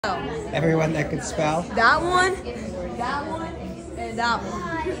Everyone that could spell? That one, and that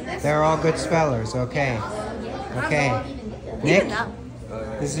one. They're all good spellers, okay. Okay. Nick,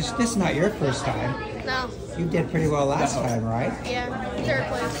 this is not your first time. No. You did pretty well last time, right? Yeah. Third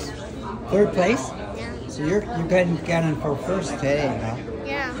place. Third place? Yeah. So you're getting for first today, huh?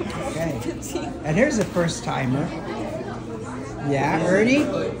 Yeah. Okay. And here's a first timer. Yeah, Ernie?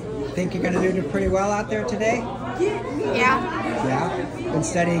 Think you're gonna do pretty well out there today? Yeah. Yeah? Been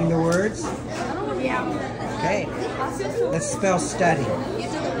studying the words? Yeah. Okay. Let's spell study.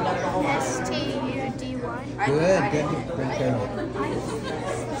 S-T-U-D-Y. Good girl.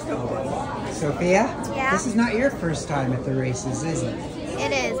 Sophia? Yeah? This is not your first time at the races, is it?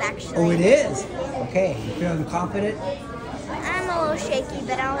 It is, actually. Oh, it is? Okay, you feeling confident? I'm a little shaky,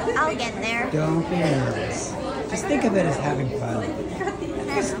 but I'll get there. Don't be nervous. Just think of it as having fun.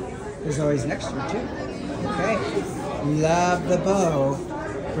 There's always next year, too. Okay. Love the bow.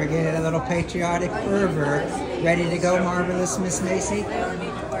 Bringing in a little patriotic fervor. Ready to go, Marvelous Miss Macy?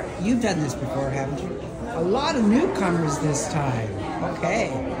 You've done this before, haven't you? A lot of newcomers this time.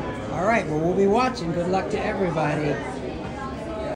 Okay. All right, well, we'll be watching. Good luck to everybody.